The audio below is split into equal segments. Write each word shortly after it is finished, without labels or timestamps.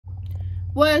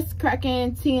What's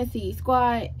cracking, TNC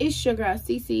squad? It's your girl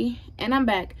Cece, and I'm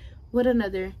back with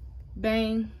another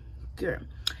banger.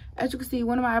 As you can see,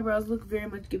 one of my eyebrows look very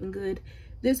much giving good.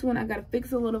 This one I gotta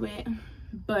fix a little bit,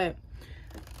 but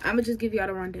I'm gonna just give y'all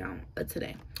the rundown of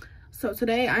today. So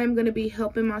today I am gonna be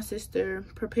helping my sister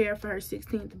prepare for her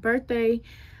 16th birthday.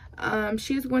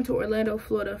 She's going to Orlando,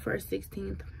 Florida for her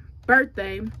 16th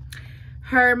birthday.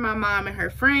 Her, my mom, and her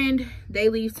friend, they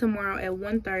leave tomorrow at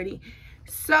 1:30.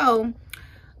 So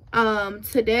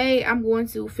today I'm going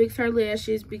to fix her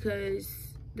lashes because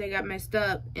they got messed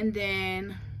up, and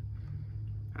then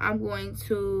I'm going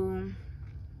to,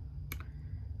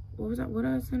 what else am I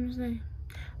gonna say?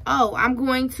 Oh, I'm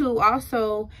going to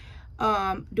also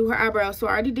do her eyebrows. So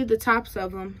I already did the tops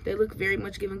of them. They look very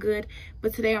much giving good,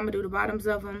 but today I'm gonna do the bottoms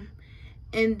of them,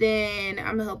 and then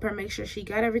I'm gonna help her make sure she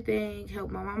got everything,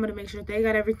 help my mama to make sure they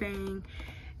got everything,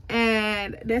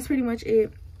 and that's pretty much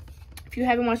it. If you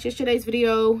haven't watched yesterday's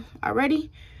video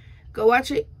already, go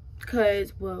watch it,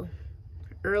 because, well,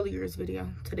 earlier's video,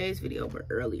 today's video, but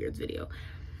earlier's video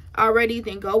already,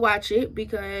 then go watch it,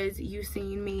 because you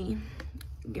seen me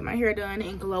get my hair done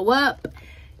and glow up.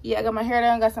 Yeah, I got my hair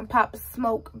done, got some Pop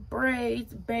Smoke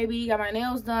braids, baby. Got my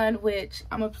nails done, which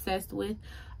I'm obsessed with.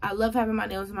 I love having my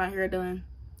nails and my hair done.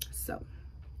 So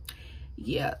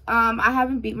yeah, I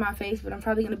haven't beat my face, but I'm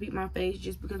probably gonna beat my face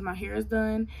just because my hair is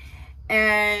done.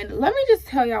 And let me just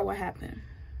tell y'all what happened.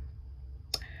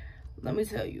 Let me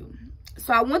tell you.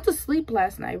 So I went to sleep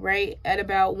last night, right? At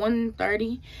about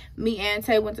 1:30. Me and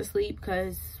Tay went to sleep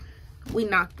because we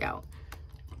knocked out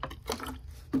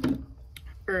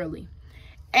early.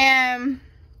 And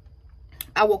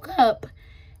I woke up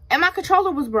and my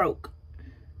controller was broke.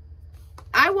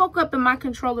 I woke up and my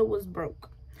controller was broke.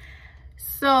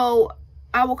 So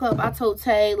I woke up, I told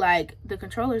Tay, like, the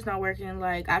controller's not working.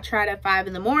 Like, I tried at 5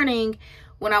 in the morning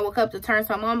when I woke up to turn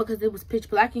some on because it was pitch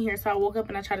black in here. So I woke up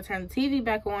and I tried to turn the TV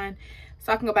back on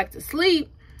so I can go back to sleep.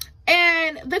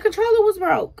 And the controller was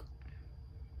broke.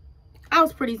 I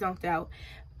was pretty zonked out.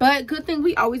 But good thing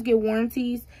we always get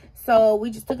warranties. So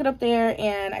we just took it up there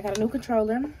and I got a new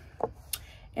controller.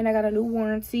 And I got a new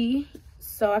warranty.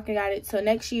 So I got it till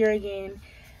next year again.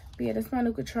 But yeah, that's my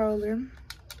new controller.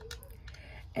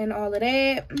 And all of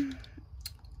that, and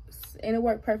it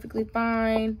worked perfectly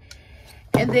fine.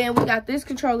 And then we got this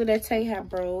controller that Tay had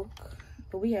broke,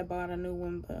 but we had bought a new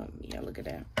one. But yeah, look at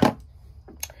that.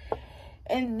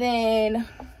 And then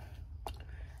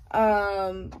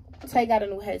Tay got a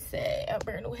new headset, a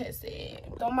brand new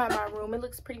headset. Don't mind my room, it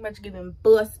looks pretty much giving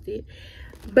busted,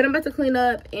 but I'm about to clean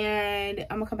up and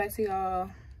I'm gonna come back to y'all.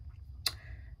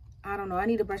 I don't know, I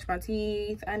need to brush my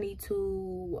teeth. I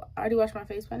already washed my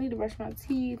face, but I need to brush my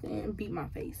teeth and beat my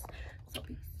face.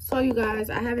 So you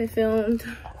guys, I haven't filmed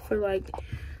for like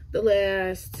the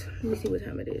last, let me see what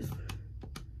time it is,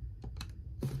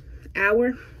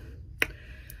 hour.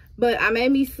 But I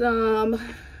made me some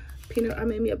I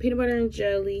made me a peanut butter and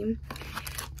jelly,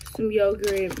 some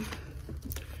yogurt,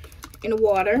 and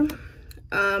water.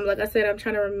 Like I said, I'm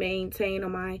trying to maintain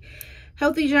on my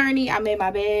healthy journey. I made my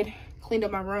bed, cleaned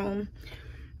up my room,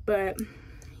 but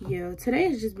yeah, today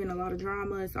has just been a lot of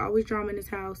drama. It's always drama in this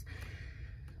house,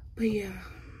 but yeah,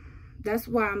 that's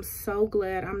why I'm so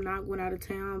glad I'm not going out of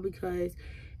town, because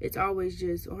it's always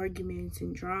just arguments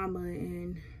and drama.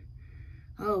 And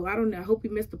oh, I don't know, I hope we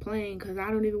missed the plane because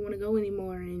I don't even want to go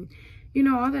anymore, and you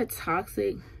know, all that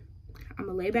toxic. I'm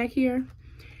gonna lay back here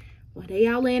while they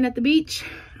out laying at the beach.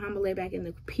 I'm gonna lay back in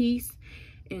the peace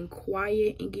and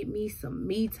quiet and get me some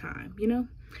me time, you know.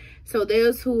 So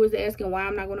those who was asking why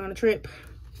I'm not going on a trip,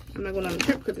 I'm not going on a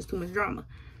trip because it's too much drama.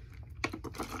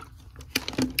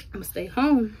 I'm gonna stay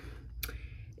home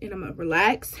and I'm gonna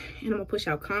relax and I'm gonna push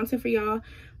out content for y'all,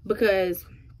 because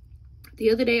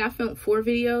the other day I filmed 4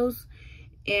 videos,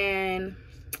 and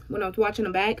when I was watching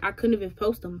them back, I couldn't even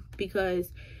post them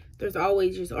because there's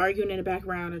always just arguing in the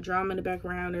background and drama in the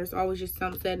background. There's always just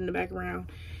something said in the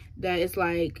background that it's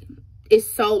like, it's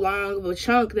so long of a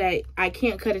chunk that I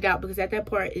can't cut it out, because at that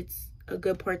part, it's a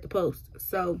good part to post.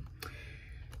 So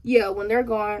yeah, when they're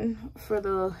gone for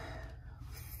the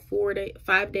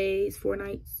 5 days, 4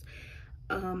 nights,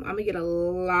 I'm gonna get a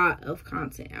lot of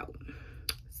content out.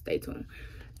 Stay tuned.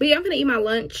 But yeah, I'm gonna eat my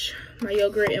lunch, my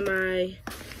yogurt and my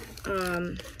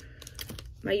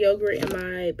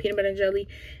peanut butter and jelly,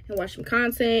 and watch some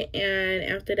content. And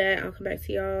after that, I'll come back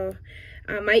to y'all.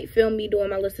 I might film me doing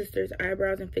my little sister's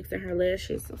eyebrows and fixing her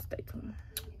lashes, so stay tuned.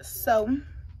 So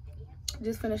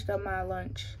just finished up my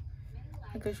lunch,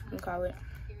 I guess you can call it.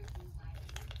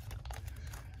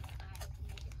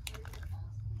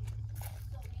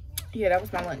 Yeah, that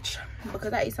was my lunch,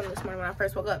 because I ate something this morning when I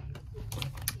first woke up.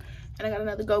 And I got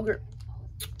another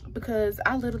because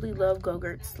I literally love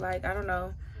Go-Gurts. Like, I don't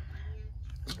know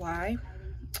why,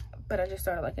 but I just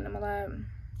started liking them a lot.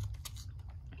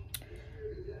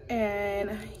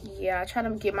 And yeah, I try to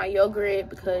get my yogurt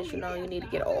because, you know, you need to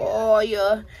get all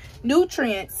your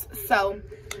nutrients. So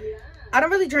I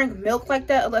don't really drink milk like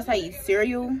that unless I eat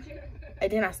cereal,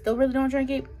 and then I still really don't drink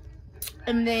it.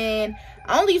 And then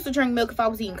I only used to drink milk if I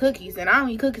was eating cookies, and I don't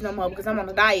eat cookies no more because I'm on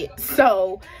a diet.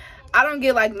 So I don't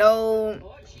get like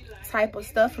no type of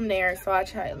stuff from there. So I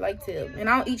try like to, and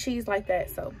I don't eat cheese like that,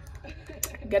 so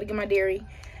I gotta get my dairy.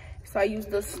 So I use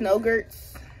the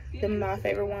Snowgurts. They're my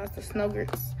favorite ones, the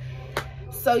Snowgurts.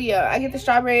 So yeah, I get the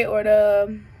strawberry or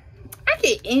the, I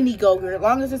get any Go-Gurt, as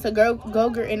long as it's a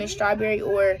Go-Gurt and a strawberry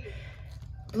or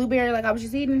blueberry like I was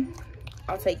just eating,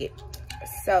 I'll take it.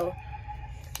 So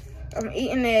I'm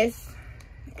eating this,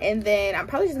 and then I'm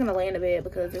probably just gonna lay in the bed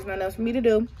because there's nothing else for me to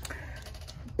do.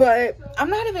 But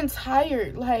I'm not even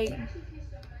tired. Like,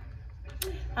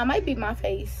 I might beat my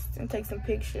face and take some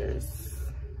pictures.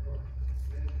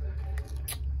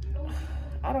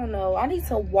 I don't know. I need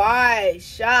to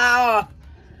wash.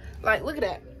 Like, look at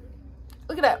that.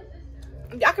 Look at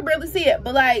that. Y'all can barely see it,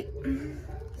 but like,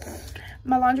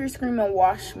 my laundry is screaming,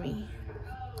 wash me.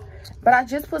 But I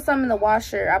just put some in the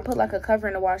washer. I put like a cover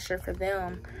in the washer for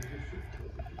them.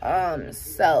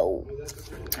 So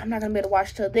I'm not gonna be able to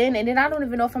wash till then. And then I don't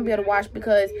even know if I'm gonna be able to wash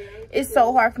because it's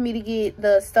so hard for me to get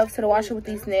the stuff to the washer with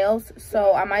these nails.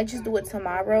 So I might just do it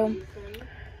tomorrow.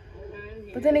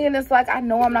 But then again, it's like, I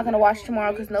know I'm not gonna wash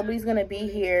tomorrow because nobody's gonna be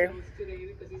here.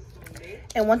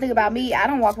 And one thing about me, I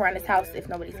don't walk around this house if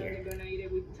nobody's here.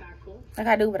 Like,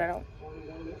 I do, but I don't.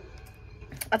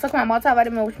 I took my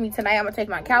multivitamin with me tonight. I'm gonna take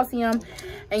my calcium.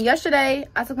 And yesterday,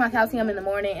 I took my calcium in the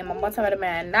morning and my multivitamin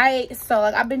at night. So,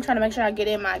 like, I've been trying to make sure I get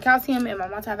in my calcium and my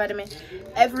multivitamin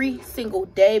every single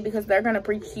day because they're gonna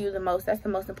preach to you the most. That's the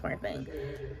most important thing.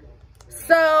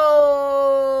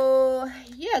 So,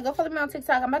 yeah, go follow me on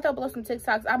TikTok. I'm about to upload some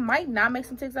TikToks. I might not make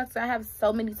some TikToks. I have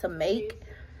so many to make.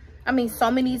 I mean, so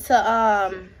many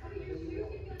to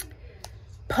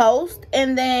post.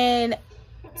 And then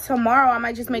tomorrow I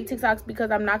might just make TikToks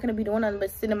because I'm not going to be doing nothing but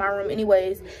sit in my room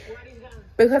anyways.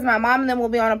 Because my mom and them will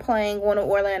be on a plane going to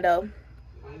Orlando.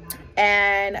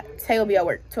 And Tay will be at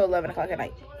work till 11 o'clock at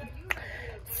night.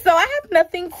 So I have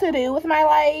nothing to do with my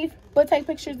life but take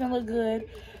pictures and look good.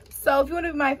 So if you want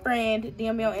to be my friend,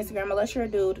 DM me on Instagram. Unless you're a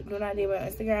dude, do not DM me on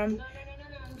Instagram.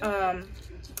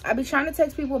 I be trying to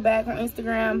text people back on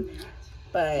Instagram,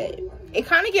 but it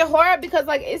kind of get hard because,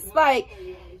 like, it's like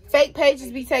fake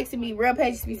pages be texting me, real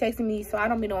pages be texting me, so I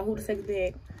don't be knowing who to text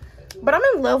back. But I'm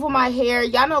in love with my hair.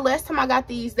 Y'all know last time I got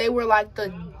these, they were like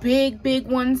the big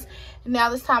ones. Now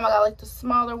this time I got like the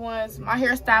smaller ones. My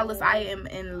hairstylist, I am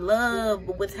in love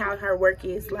with how her work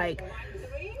is. Like,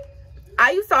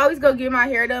 I used to always go get my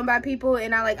hair done by people,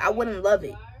 and I wouldn't love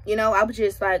it. You know, I was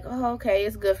just like, oh, okay,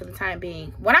 it's good for the time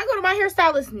being. When I go to my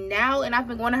hairstylist now, and I've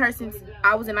been going to her since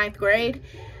I was in 9th grade.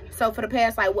 So for the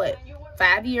past, like, what,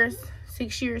 5 years,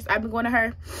 6 years, I've been going to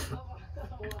her.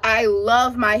 I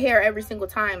love my hair every single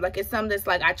time. Like, it's something that's,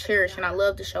 like, I cherish and I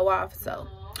love to show off. So,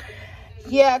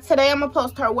 yeah, today I'm going to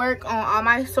post her work on all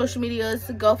my social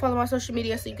medias. Go follow my social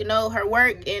media so you can know her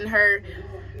work and her,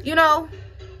 you know,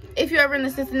 if you're ever in the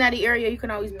Cincinnati area, you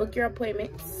can always book your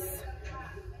appointments.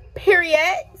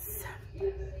 Period.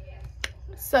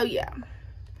 So yeah,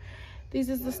 these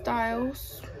is the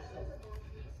styles.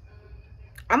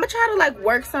 I'm gonna try to like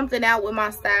work something out with my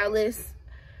stylist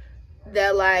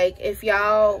that, like, if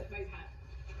y'all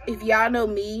know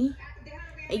me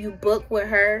and you book with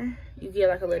her, you get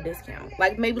like a little discount,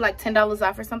 like maybe like $10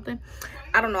 off or something.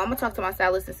 I don't know. I'm gonna talk to my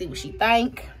stylist and see what she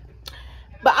think.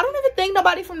 But I don't even think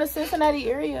nobody from the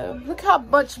Cincinnati area. Look how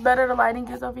much better the lighting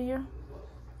is over here.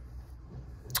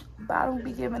 But I don't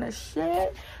be giving a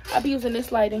shit. I be using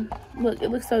this lighting. Look, it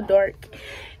looks so dark.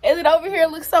 And then over here,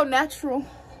 it looks so natural.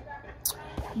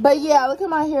 But yeah, look at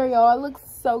my hair, y'all. It looks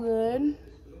so good.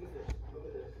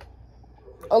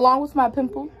 Along with my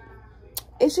pimple.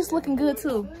 It's just looking good,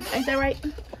 too. Ain't that right?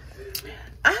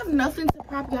 I have nothing to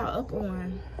prop y'all up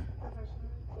on.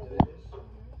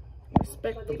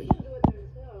 Respectfully.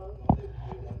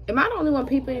 Am I the only one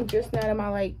peeping just now that my,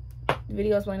 like,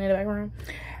 videos playing in the background?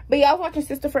 But yeah, I was watching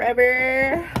Sister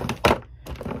Forever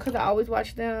because I always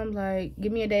watch them. Like,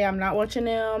 give me a day I'm not watching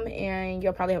them and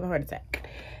you'll probably have a heart attack.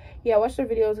 Yeah, I watch their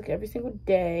videos like every single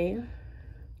day.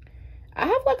 I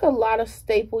have like a lot of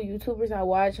staple YouTubers I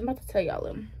watch. I'm about to tell y'all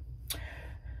them.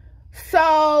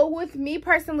 So with me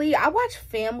personally, I watch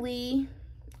family.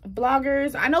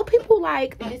 vloggers. I know people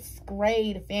like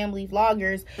disgrade family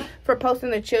vloggers for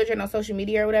posting their children on social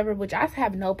media or whatever, which I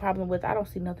have no problem with. I don't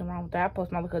see nothing wrong with that. I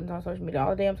post my little cousins on social media all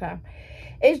the damn time.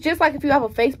 It's just like if you have a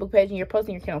Facebook page and you're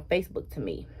posting your kid on Facebook to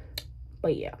me.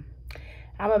 But yeah,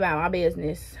 I'm about my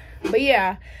business. But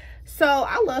yeah, so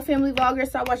I love family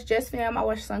vloggers. So I watch Just Fam, I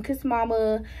watch Sun Kiss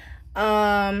Mama,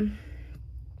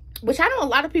 which I know a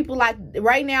lot of people like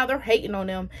right now, they're hating on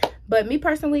them, but me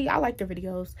personally, I like their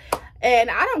videos.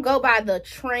 And I don't go by the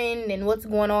trend and what's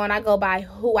going on. I go by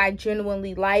who I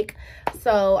genuinely like.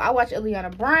 So I watch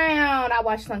Ileana Brown, I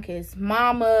watch Sun Kiss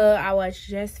Mama, I watch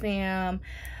Just Fam,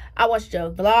 I watch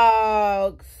the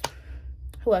vlogs.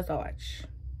 Who else I watch?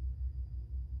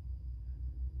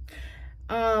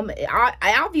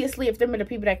 I obviously, if them are the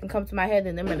people that can come to my head,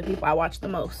 then them are the people I watch the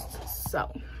most.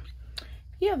 So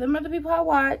yeah, them are the people I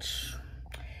watch.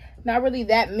 Not really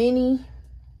that many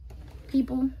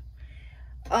people.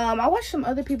 I watch some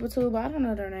other people too, but I don't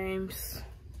know their names.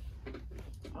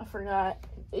 I forgot.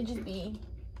 It just be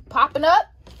popping up,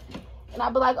 and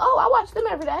I'll be like, oh, I watch them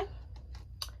every day.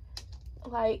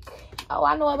 Like, oh,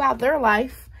 I know about their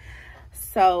life.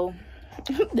 So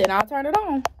then I'll turn it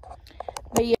on.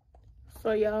 But yeah.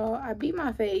 So y'all, I beat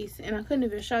my face and I couldn't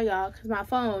even show y'all because my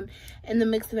phone in the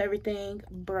mix of everything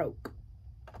broke.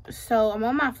 So I'm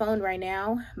on my phone right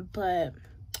now, but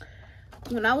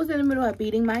when I was in the middle of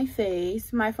beating my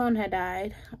face, my phone had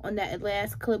died on that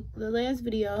last clip, the last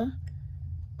video.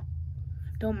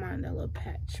 Don't mind that little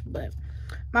patch, but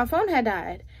my phone had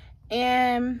died.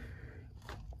 And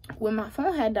when my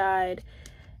phone had died,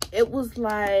 it was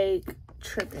like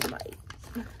tripping, like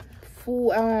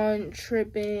full on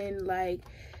tripping. Like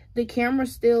the camera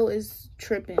still is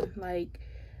tripping. Like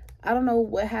I don't know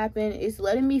what happened. It's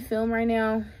letting me film right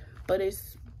now, but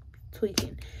it's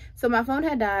tweaking. So my phone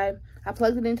had died. I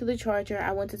plugged it into the charger.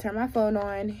 I went to turn my phone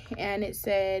on and it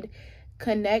said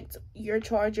connect your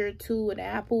charger to an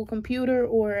Apple computer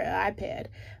or an iPad.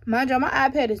 Mind you, my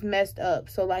iPad is messed up,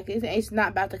 so like it's not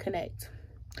about to connect.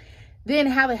 Then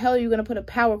how the hell are you gonna put a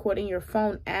power cord in your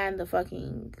phone and the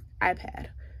fucking iPad?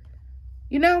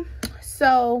 You know?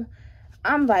 So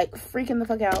I'm like freaking the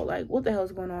fuck out. Like, what the hell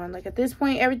is going on? Like at this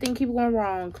point, everything keeps going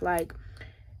wrong. Like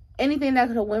anything that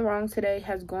could have went wrong today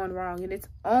has gone wrong, and it's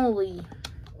only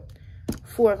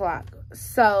 4 o'clock.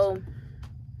 So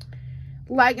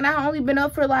like, and I've only been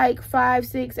up for like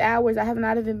 5-6 hours. I have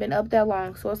not even been up that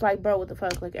long. So it's like, bro, what the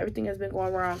fuck? Like everything has been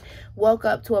going wrong. Woke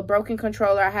up to a broken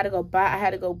controller. I had to go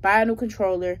buy a new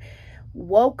controller.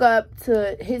 Woke up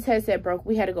to his headset broke.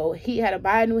 He had to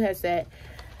buy a new headset.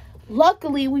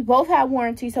 Luckily, we both had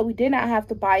warranty, so we did not have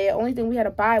to buy it. Only thing we had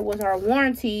to buy was our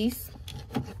warranties,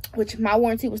 which my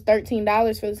warranty was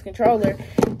 $13 for this controller,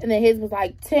 and then his was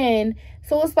like $10.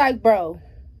 So it's like, bro,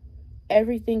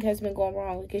 everything has been going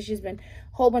wrong. Like, it's just been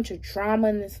a whole bunch of drama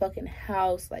in this fucking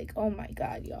house. Like, oh my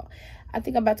god, y'all. I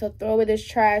think I'm about to throw away this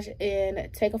trash and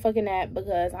take a fucking nap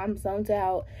because I'm zoned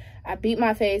out. I beat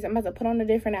my face. I'm about to put on a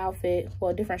different outfit,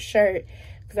 well, a different shirt,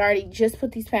 because I already just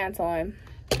put these pants on.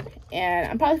 And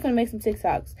I'm probably going to make some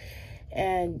TikToks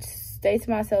and stay to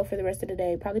myself for the rest of the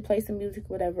day. Probably play some music,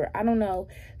 whatever. I don't know.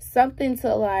 Something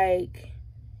to, like,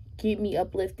 keep me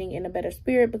uplifting in a better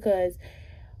spirit, because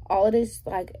all of this,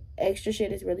 like, extra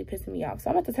shit is really pissing me off. So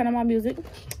I'm about to turn on my music.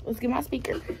 Let's get my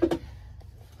speaker.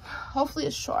 Hopefully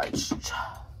it's charged.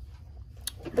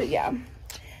 But, yeah.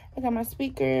 I got my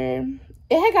speaker.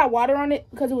 It had got water on it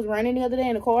because it was raining the other day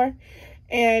in the car.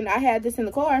 And I had this in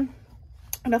the car.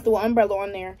 And I threw an umbrella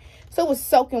on there. So it was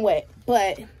soaking wet.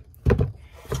 But it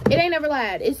ain't never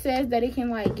lied. It says that it can,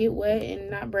 like, get wet and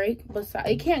not break. But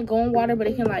it can't go in water, but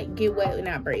it can, like, get wet and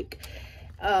not break.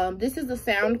 This is the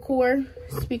Soundcore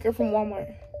speaker from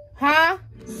Walmart. Huh?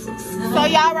 So,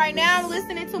 y'all, right now I'm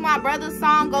listening to my brother's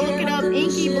song. Go look it up.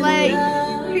 Inky Blade.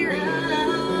 Period.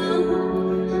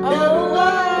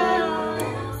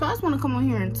 Oh, so I just want to come on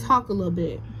here and talk a little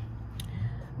bit,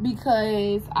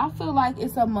 because I feel like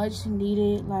it's a much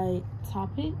needed, like,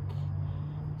 topic.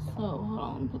 So hold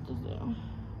on, let me put this down.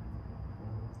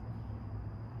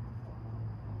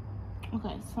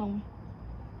 Okay, so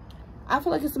I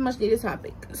feel like it's a much needed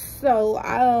topic. So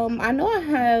I know I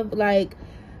have, like,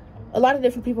 a lot of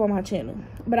different people on my channel,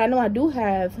 but I know I do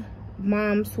have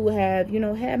moms who have, you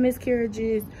know, had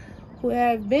miscarriages, who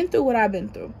have been through what I've been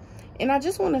through. And I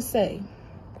just want to say,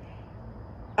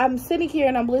 I'm sitting here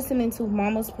and I'm listening to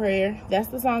Mama's Prayer. That's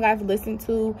the song I've listened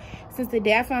to since the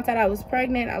day I found out I was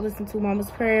pregnant. I listened to Mama's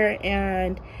Prayer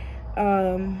and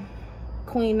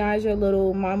Queen Naija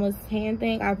little Mama's Hand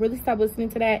thing. I really stopped listening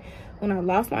to that when I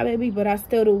lost my baby, but I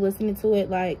still do listening to it,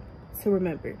 like, to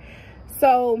remember.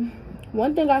 So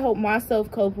one thing I hope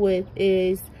myself cope with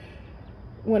is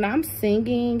when I'm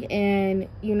singing and,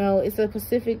 you know, it's a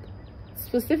specific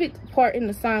part in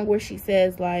the song where she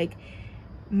says, like,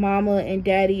 mama and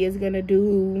daddy is gonna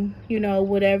do, you know,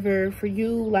 whatever for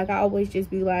you. Like, I always just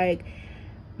be like,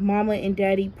 mama and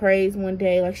daddy prays one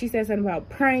day. Like, she said something about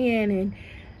praying, and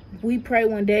we pray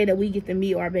one day that we get to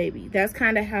meet our baby. That's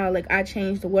kind of how, like, I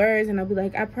change the words, and I'll be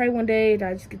like, I pray one day that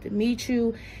I just get to meet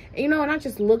you, you know, and I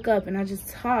just look up and I just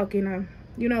talk, and I,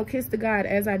 you know, kiss to God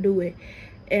as I do it.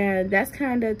 And that's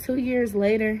kind of 2 years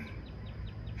later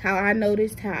how I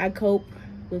noticed how I cope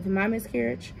with my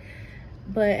miscarriage.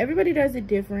 But everybody does it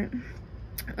different.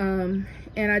 And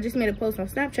I just made a post on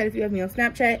Snapchat, if you have me on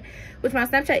Snapchat, which my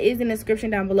Snapchat is in the description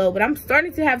down below. But I'm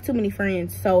starting to have too many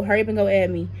friends, so hurry up and go add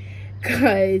me,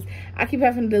 because I keep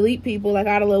having to delete people, like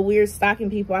all the little weird stalking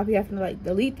people. I be having to, like,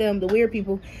 delete them, the weird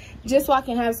people, just so I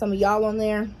can have some of y'all on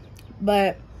there.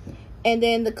 But, and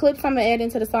then the clips I'm gonna add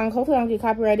into the song, hopefully I don't get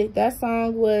copyrighted. That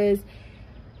song was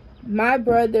my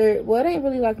brother. Well, it ain't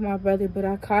really like my brother, but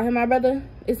I call him my brother.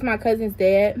 It's my cousin's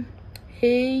dad.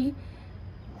 He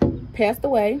passed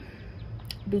away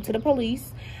due to the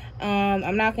police.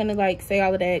 I'm not gonna, like, say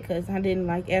all of that because I didn't,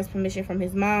 like, ask permission from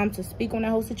his mom to speak on that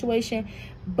whole situation.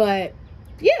 But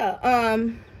yeah,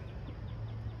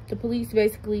 the police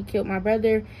basically killed my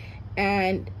brother,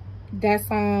 and that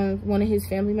song, one of his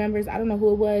family members, I don't know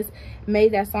who it was,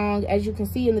 made that song. As you can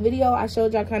see in the video, I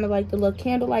showed y'all kind of like the little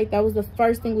candlelight. That was the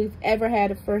first thing we've ever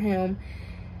had for him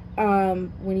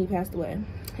when he passed away.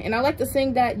 And I like to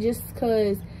sing that just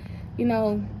because, you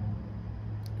know,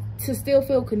 to still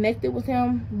feel connected with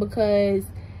him, because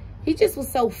he just was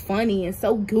so funny and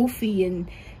so goofy. And,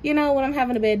 you know, when I'm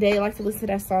having a bad day, I like to listen to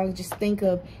that song and just think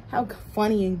of how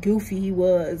funny and goofy he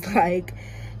was. Like,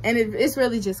 and it's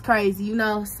really just crazy, you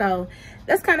know. So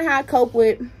that's kind of how I cope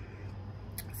with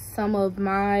some of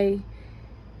my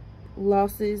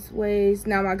losses ways.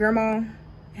 Now, my grandma,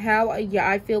 how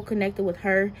I feel connected with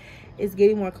her is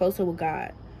getting more closer with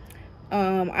God.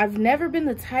 I've never been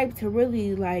the type to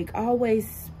really, like,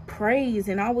 always praise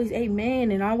and always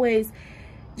amen and always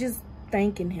just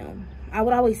thanking him. I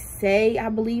would always say I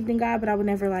believed in God, but I would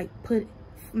never, like, put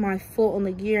my foot on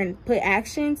the gear and put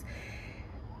actions.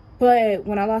 But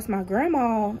when I lost my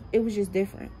grandma, it was just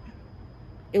different.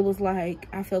 It was like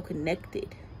I felt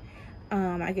connected,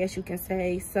 I guess you can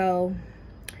say. So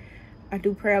I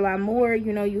do pray a lot more.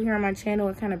 You know, you hear on my channel,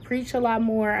 I kind of preach a lot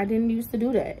more. I didn't used to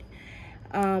do that.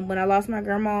 When I lost my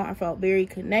grandma, I felt very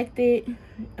connected.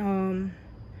 And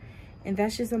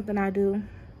that's just something I do.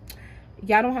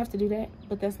 Y'all don't have to do that,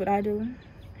 but that's what I do.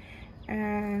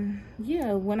 And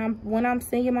yeah, when I'm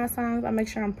singing my songs, I make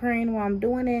sure I'm praying while I'm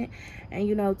doing it. And,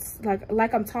 you know, it's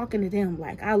like I'm talking to them.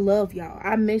 Like, I love y'all.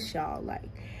 I miss y'all. Like,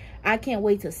 I can't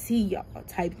wait to see y'all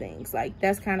type things. Like,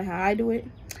 that's kind of how I do it.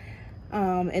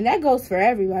 And that goes for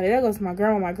everybody. That goes for my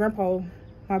grandma, my grandpa,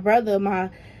 my brother, my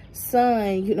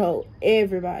son, you know,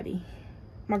 everybody.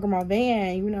 My grandma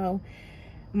Van, you know,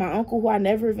 my uncle who I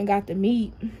never even got to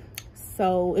meet.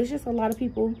 So it's just a lot of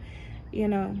people, you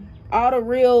know, all the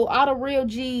real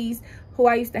G's who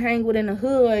I used to hang with in the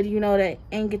hood, you know, that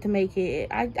ain't get to make it.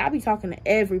 I be talking to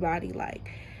everybody. Like,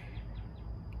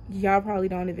 y'all probably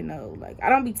don't even know. Like, I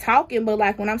don't be talking, but,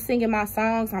 like, when I'm singing my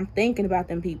songs, I'm thinking about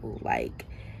them people. Like,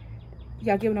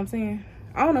 y'all get what I'm saying?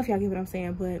 I don't know if y'all get what I'm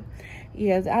saying, but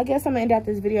yeah, I guess I'm gonna end out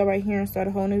this video right here and start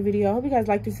a whole new video. I hope you guys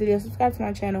like this video. Subscribe to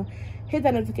my channel, hit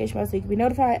that notification bell so you can be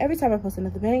notified every time I post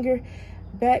another banger,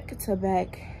 back to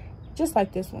back, just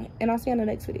like this one. And I'll see you in the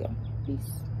next video.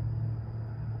 Peace.